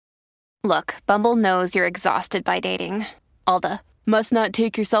Look, Bumble knows you're exhausted by dating. All the must not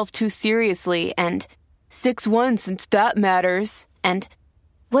take yourself too seriously and 6'1" since that matters. And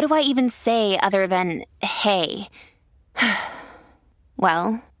what do I even say other than hey?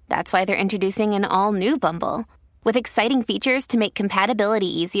 Well, that's why they're introducing an all-new Bumble with exciting features to make compatibility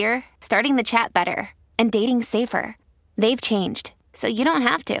easier, starting the chat better, and dating safer. They've changed, so you don't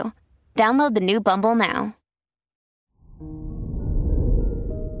have to. Download the new Bumble now.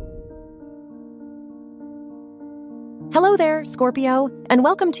 Hello there, Scorpio, and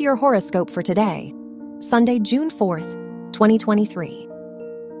welcome to your horoscope for today, Sunday, June 4th, 2023.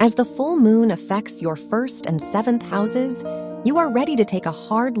 As the full moon affects your 1st and 7th houses, you are ready to take a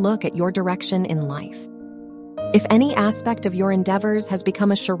hard look at your direction in life. If any aspect of your endeavors has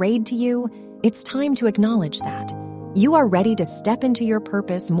become a charade to you, it's time to acknowledge that. You are ready to step into your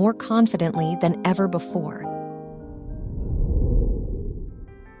purpose more confidently than ever before.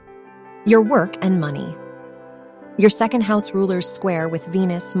 Your work and money. Your second house ruler's square with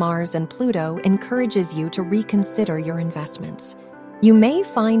Venus, Mars, and Pluto encourages you to reconsider your investments. You may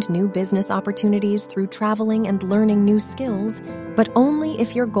find new business opportunities through traveling and learning new skills, but only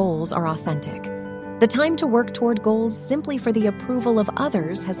if your goals are authentic. The time to work toward goals simply for the approval of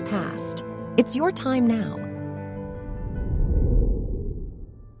others has passed. It's your time now.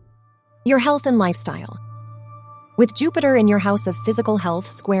 Your health and lifestyle. With Jupiter in your house of physical health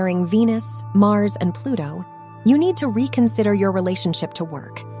squaring Venus, Mars, and Pluto, you need to reconsider your relationship to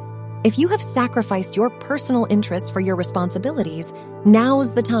work. If you have sacrificed your personal interests for your responsibilities,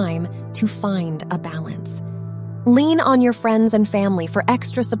 now's the time to find a balance. Lean on your friends and family for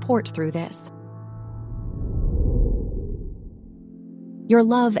extra support through this. Your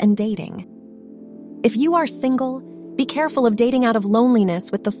love and dating. If you are single, be careful of dating out of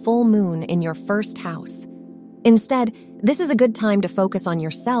loneliness with the full moon in your 1st house. Instead, this is a good time to focus on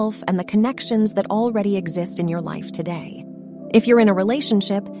yourself and the connections that already exist in your life today. If you're in a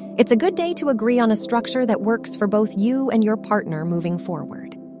relationship, it's a good day to agree on a structure that works for both you and your partner moving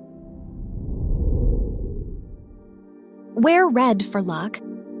forward. Wear red for luck.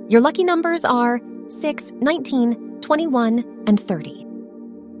 Your lucky numbers are 6, 19, 21, and 30.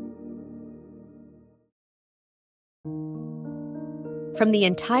 From the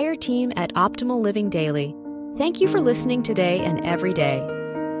entire team at Optimal Living Daily, thank you for listening today and every day.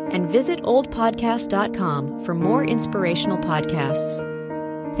 And visit oldpodcast.com for more inspirational podcasts.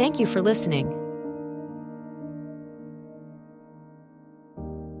 Thank you for listening.